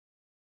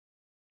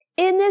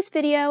In this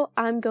video,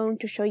 I'm going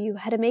to show you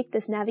how to make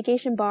this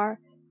navigation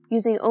bar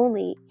using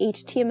only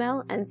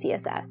HTML and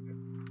CSS.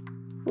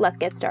 Let's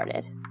get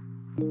started.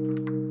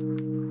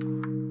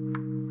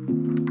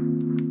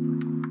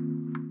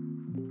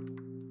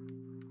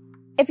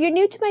 If you're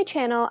new to my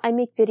channel, I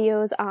make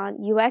videos on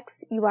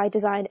UX, UI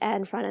design,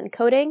 and front-end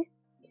coding.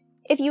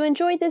 If you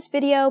enjoyed this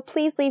video,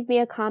 please leave me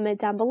a comment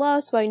down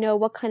below so I know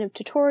what kind of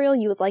tutorial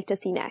you would like to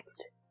see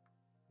next.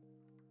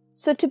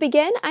 So to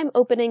begin, I'm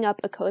opening up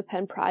a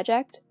CodePen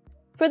project.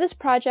 For this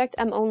project,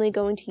 I'm only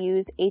going to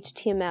use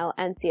HTML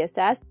and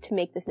CSS to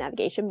make this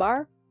navigation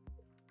bar.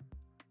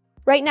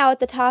 Right now at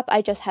the top,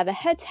 I just have a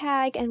head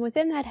tag, and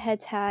within that head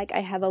tag,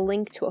 I have a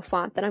link to a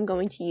font that I'm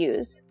going to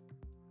use.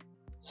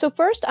 So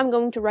first, I'm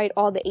going to write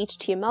all the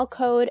HTML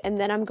code, and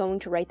then I'm going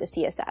to write the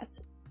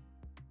CSS.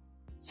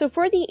 So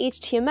for the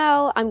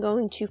HTML, I'm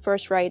going to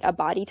first write a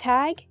body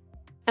tag,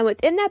 and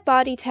within that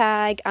body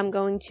tag, I'm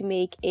going to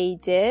make a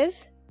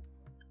div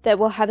that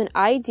will have an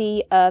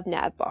ID of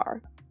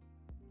Navbar.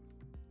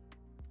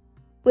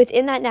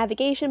 Within that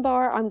navigation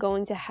bar, I'm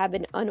going to have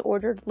an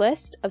unordered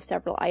list of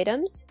several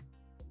items.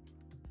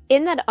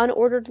 In that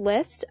unordered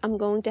list, I'm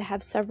going to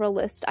have several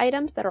list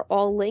items that are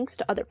all links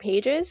to other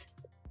pages.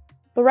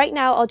 But right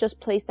now, I'll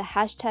just place the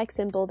hashtag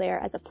symbol there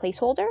as a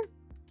placeholder.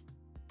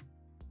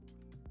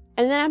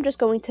 And then I'm just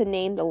going to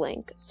name the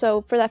link.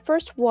 So for that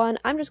first one,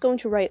 I'm just going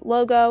to write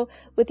logo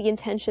with the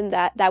intention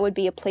that that would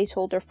be a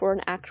placeholder for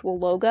an actual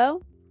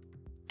logo.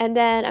 And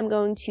then I'm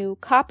going to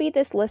copy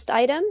this list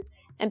item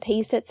and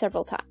paste it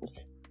several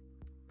times.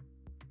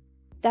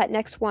 That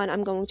next one,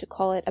 I'm going to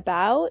call it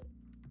about.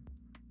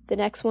 The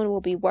next one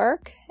will be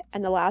work,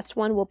 and the last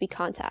one will be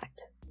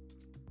contact.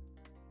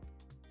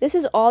 This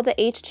is all the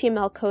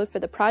HTML code for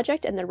the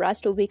project, and the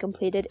rest will be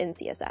completed in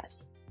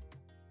CSS.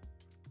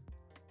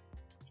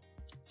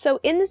 So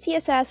in the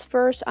CSS,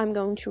 first I'm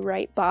going to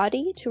write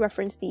body to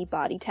reference the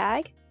body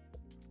tag.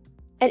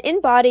 And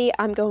in body,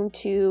 I'm going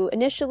to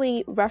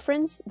initially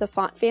reference the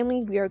font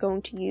family we are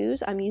going to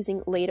use. I'm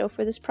using Lato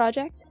for this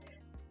project.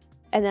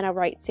 And then I'll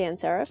write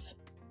sans serif.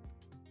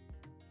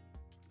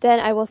 Then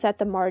I will set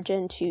the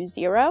margin to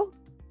 0.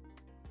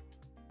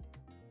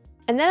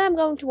 And then I'm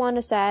going to want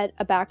to set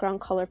a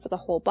background color for the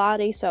whole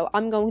body. So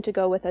I'm going to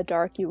go with a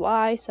dark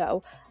UI.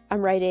 So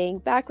I'm writing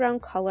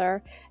background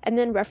color and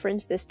then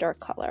reference this dark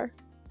color.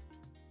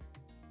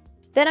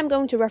 Then I'm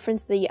going to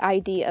reference the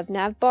ID of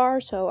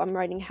Navbar. So I'm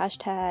writing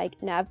hashtag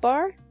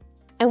Navbar.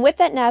 And with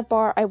that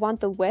Navbar, I want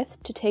the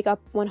width to take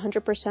up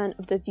 100%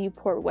 of the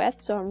viewport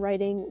width. So I'm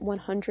writing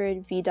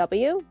 100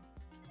 VW.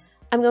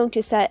 I'm going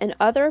to set an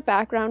other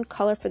background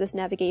color for this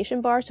navigation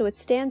bar so it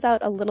stands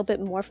out a little bit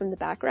more from the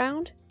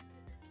background.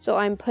 So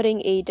I'm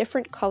putting a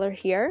different color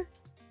here.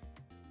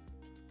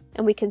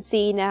 And we can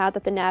see now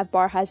that the nav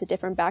bar has a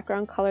different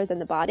background color than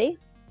the body.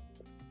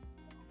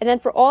 And then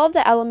for all of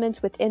the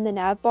elements within the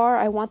nav bar,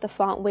 I want the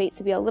font weight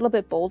to be a little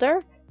bit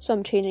bolder, so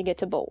I'm changing it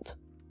to bold.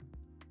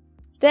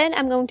 Then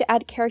I'm going to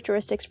add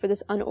characteristics for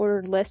this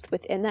unordered list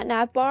within that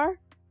nav bar.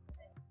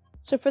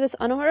 So for this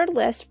unordered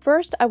list,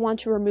 first I want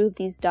to remove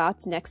these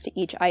dots next to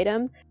each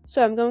item.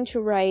 So I'm going to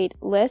write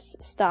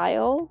list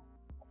style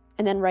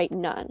and then write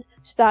none.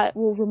 So that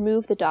will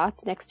remove the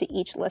dots next to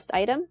each list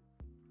item.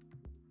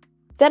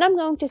 Then I'm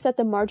going to set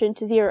the margin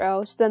to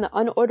 0 so then the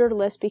unordered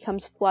list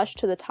becomes flush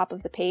to the top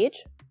of the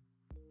page.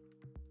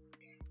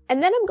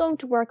 And then I'm going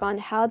to work on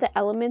how the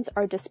elements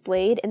are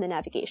displayed in the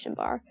navigation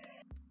bar.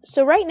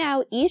 So right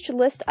now, each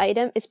list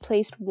item is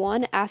placed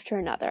one after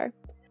another.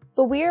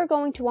 But we are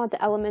going to want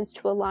the elements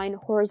to align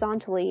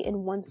horizontally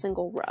in one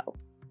single row.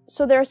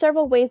 So there are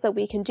several ways that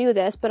we can do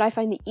this, but I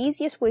find the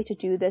easiest way to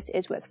do this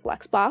is with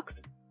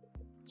Flexbox.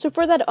 So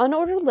for that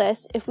unordered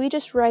list, if we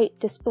just write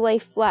display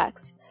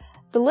flex,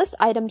 the list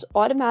items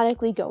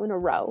automatically go in a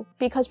row,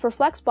 because for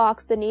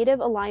Flexbox, the native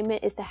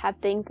alignment is to have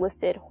things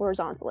listed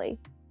horizontally.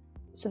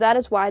 So that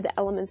is why the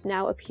elements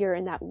now appear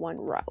in that one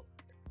row.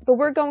 But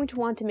we're going to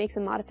want to make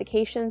some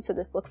modifications so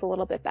this looks a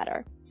little bit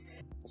better.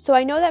 So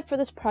I know that for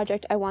this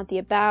project, I want the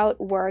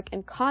about, work,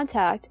 and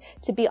contact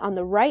to be on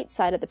the right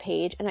side of the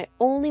page, and I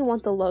only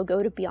want the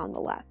logo to be on the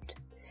left.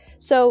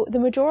 So the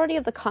majority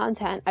of the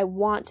content I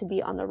want to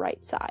be on the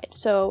right side.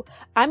 So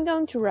I'm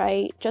going to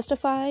write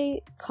justify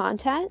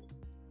content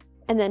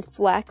and then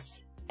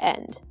flex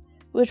end,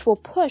 which will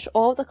push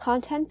all of the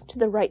contents to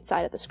the right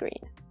side of the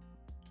screen.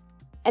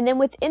 And then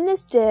within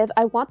this div,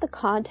 I want the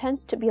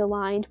contents to be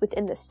aligned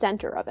within the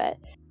center of it.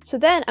 So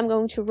then I'm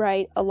going to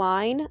write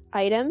align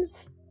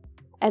items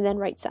and then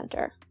right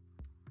center.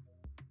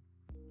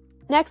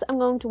 Next, I'm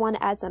going to want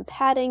to add some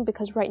padding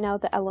because right now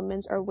the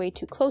elements are way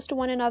too close to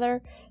one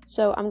another.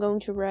 So I'm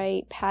going to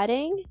write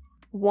padding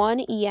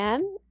 1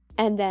 EM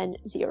and then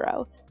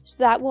 0. So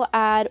that will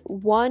add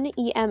 1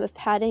 EM of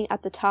padding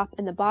at the top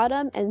and the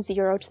bottom and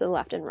 0 to the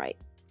left and right.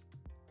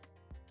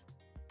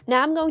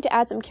 Now I'm going to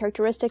add some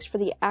characteristics for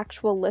the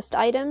actual list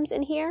items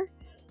in here.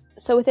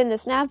 So within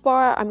this nav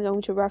bar, I'm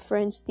going to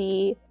reference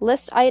the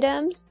list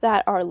items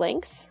that are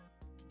links.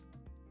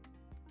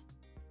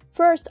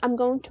 First, I'm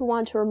going to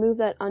want to remove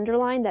that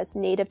underline that's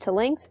native to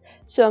links,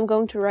 so I'm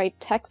going to write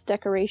text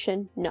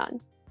decoration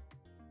none.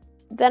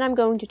 Then I'm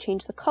going to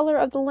change the color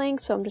of the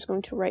link, so I'm just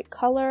going to write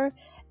color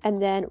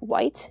and then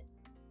white.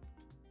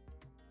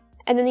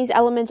 And then these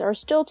elements are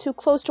still too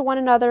close to one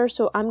another,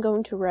 so I'm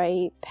going to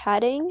write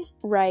padding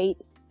right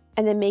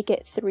and then make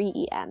it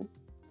 3em.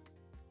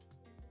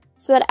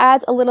 So that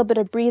adds a little bit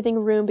of breathing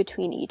room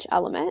between each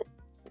element.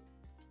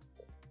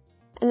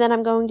 And then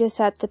I'm going to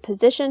set the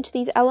position to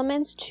these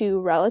elements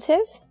to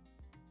relative.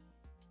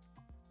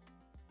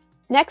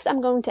 Next,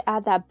 I'm going to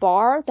add that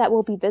bar that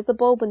will be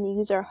visible when the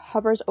user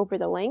hovers over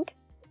the link.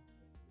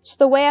 So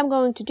the way I'm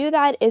going to do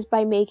that is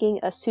by making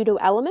a pseudo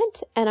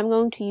element, and I'm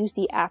going to use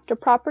the after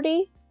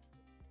property.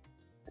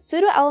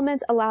 Pseudo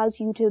elements allows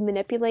you to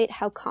manipulate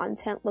how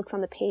content looks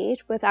on the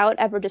page without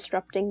ever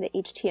disrupting the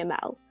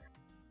HTML.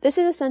 This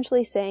is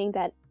essentially saying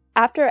that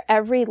after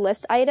every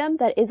list item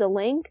that is a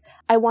link,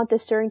 I want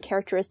this certain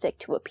characteristic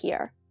to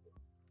appear.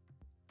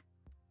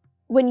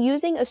 When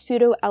using a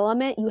pseudo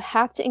element, you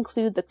have to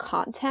include the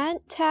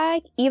content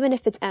tag, even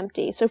if it's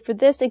empty. So for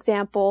this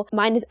example,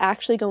 mine is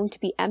actually going to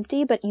be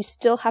empty, but you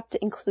still have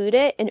to include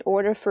it in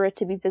order for it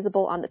to be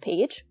visible on the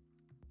page.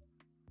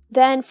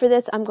 Then for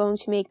this, I'm going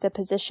to make the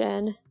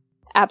position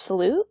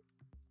absolute.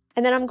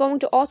 And then I'm going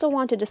to also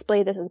want to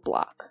display this as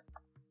block.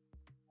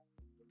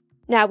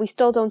 Now, we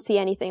still don't see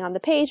anything on the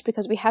page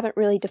because we haven't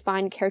really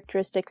defined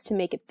characteristics to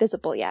make it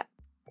visible yet.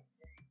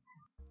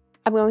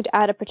 I'm going to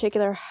add a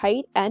particular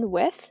height and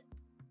width,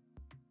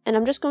 and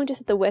I'm just going to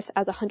set the width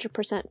as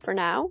 100% for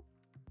now.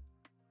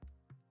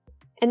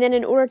 And then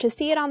in order to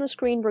see it on the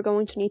screen, we're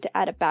going to need to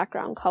add a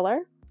background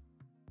color.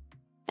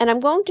 And I'm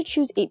going to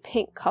choose a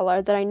pink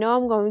color that I know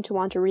I'm going to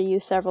want to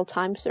reuse several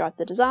times throughout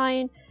the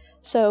design.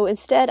 So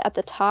instead, at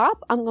the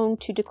top, I'm going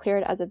to declare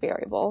it as a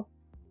variable.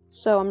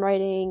 So I'm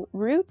writing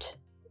root,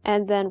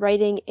 and then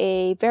writing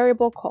a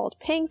variable called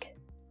pink,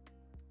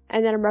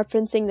 and then I'm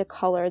referencing the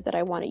color that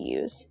I want to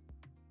use.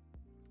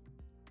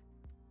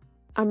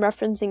 I'm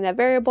referencing that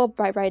variable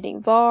by writing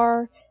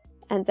var,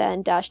 and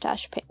then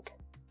 -- pink.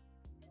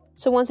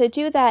 So once I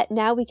do that,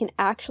 now we can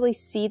actually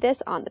see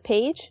this on the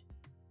page.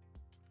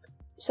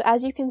 So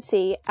as you can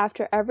see,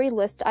 after every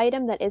list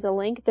item that is a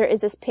link, there is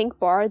this pink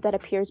bar that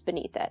appears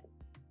beneath it.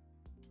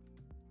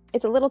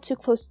 It's a little too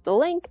close to the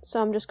link,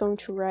 so I'm just going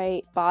to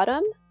write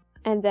bottom,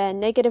 and then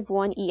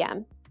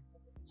 -1em,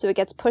 so it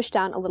gets pushed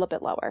down a little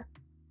bit lower.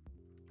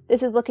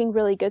 This is looking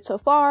really good so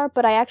far,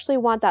 but I actually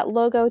want that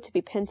logo to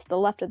be pinned to the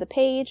left of the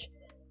page.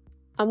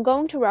 I'm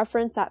going to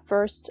reference that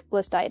first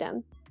list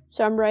item.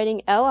 So I'm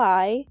writing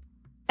li,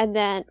 and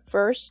then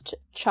first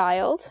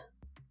child,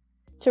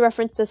 to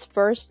reference this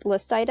first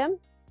list item.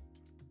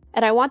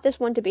 And I want this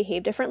one to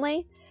behave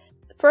differently.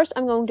 First,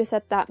 I'm going to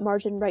set that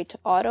margin right to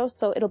auto,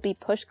 so it'll be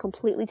pushed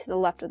completely to the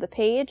left of the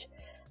page.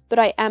 But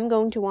I am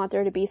going to want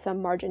there to be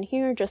some margin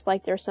here, just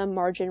like there's some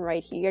margin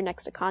right here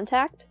next to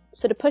contact.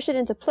 So to push it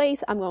into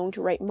place, I'm going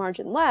to write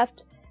margin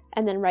left,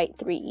 and then write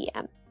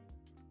 3em.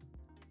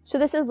 So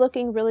this is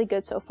looking really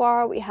good so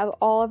far. We have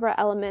all of our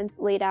elements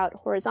laid out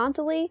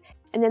horizontally,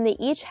 and then they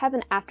each have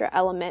an after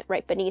element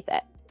right beneath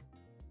it.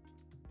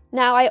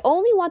 Now I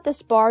only want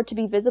this bar to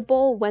be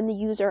visible when the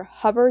user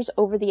hovers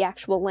over the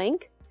actual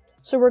link,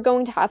 so we're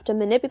going to have to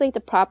manipulate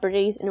the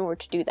properties in order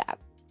to do that.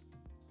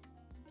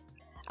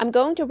 I'm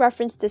going to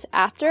reference this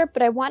after,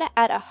 but I want to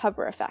add a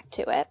hover effect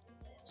to it.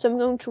 So I'm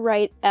going to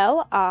write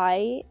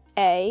LIA,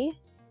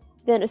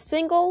 then a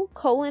single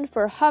colon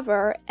for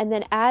hover, and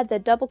then add the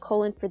double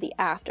colon for the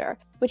after,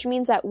 which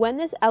means that when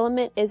this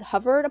element is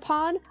hovered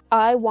upon,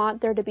 I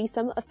want there to be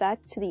some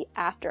effect to the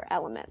after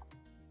element.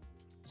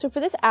 So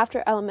for this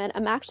after element,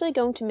 I'm actually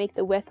going to make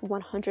the width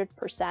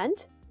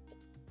 100%.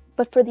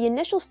 But for the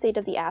initial state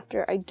of the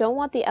after, I don't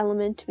want the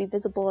element to be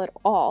visible at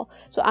all,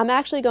 so I'm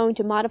actually going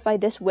to modify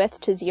this width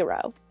to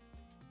 0.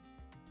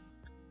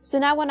 So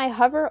now when I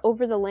hover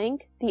over the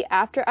link, the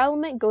after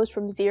element goes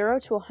from 0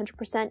 to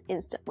 100%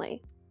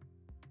 instantly.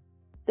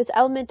 This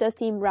element does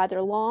seem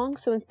rather long,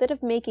 so instead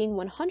of making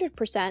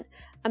 100%,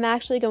 I'm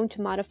actually going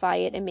to modify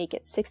it and make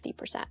it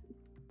 60%.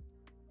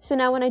 So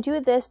now when I do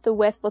this, the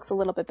width looks a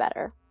little bit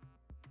better.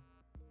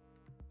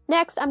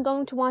 Next, I'm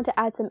going to want to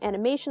add some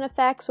animation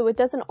effects so it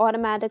doesn't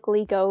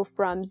automatically go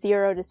from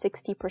 0 to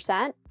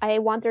 60%. I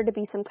want there to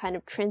be some kind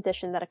of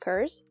transition that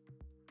occurs.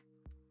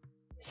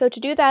 So to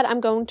do that, I'm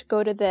going to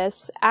go to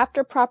this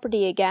after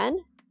property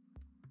again,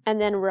 and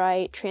then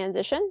write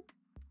transition.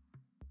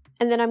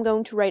 And then I'm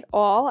going to write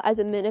all as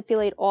it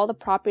manipulate all the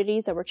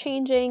properties that we're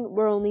changing.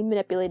 We're only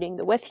manipulating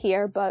the width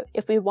here, but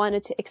if we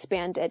wanted to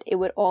expand it, it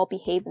would all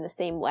behave in the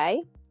same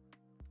way.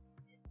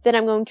 Then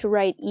I'm going to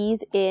write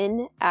ease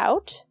in,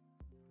 out,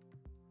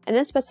 and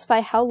then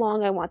specify how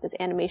long I want this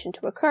animation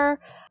to occur.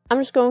 I'm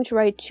just going to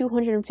write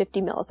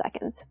 250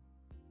 milliseconds.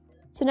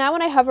 So now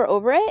when I hover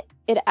over it,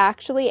 it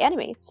actually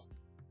animates.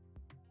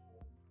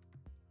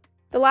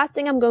 The last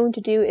thing I'm going to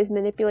do is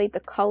manipulate the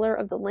color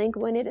of the link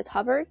when it is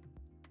hovered.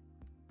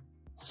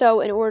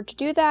 So in order to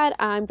do that,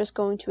 I'm just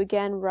going to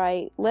again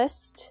write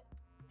list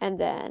and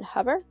then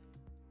hover.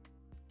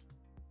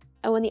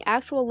 And when the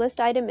actual list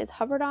item is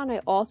hovered on, I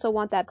also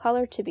want that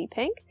color to be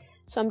pink.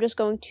 So I'm just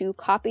going to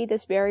copy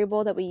this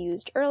variable that we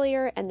used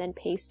earlier and then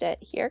paste it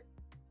here.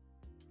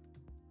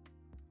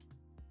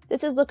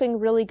 This is looking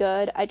really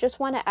good. I just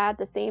want to add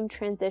the same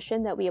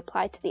transition that we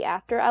applied to the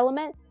after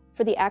element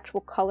for the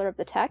actual color of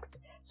the text.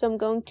 So I'm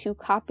going to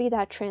copy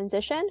that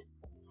transition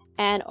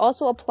and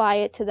also apply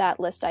it to that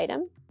list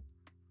item.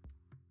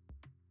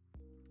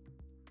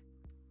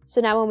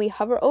 So now when we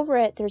hover over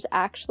it, there's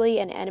actually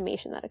an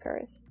animation that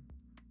occurs.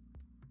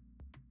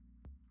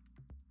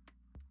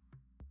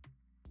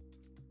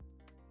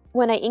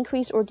 When I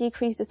increase or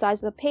decrease the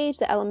size of the page,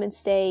 the elements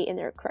stay in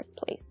their correct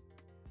place.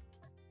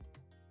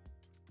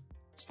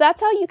 So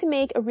that's how you can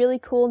make a really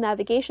cool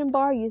navigation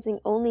bar using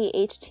only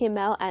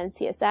HTML and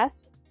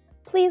CSS.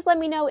 Please let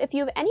me know if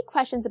you have any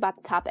questions about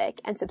the topic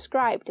and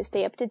subscribe to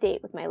stay up to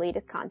date with my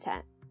latest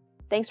content.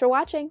 Thanks for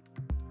watching!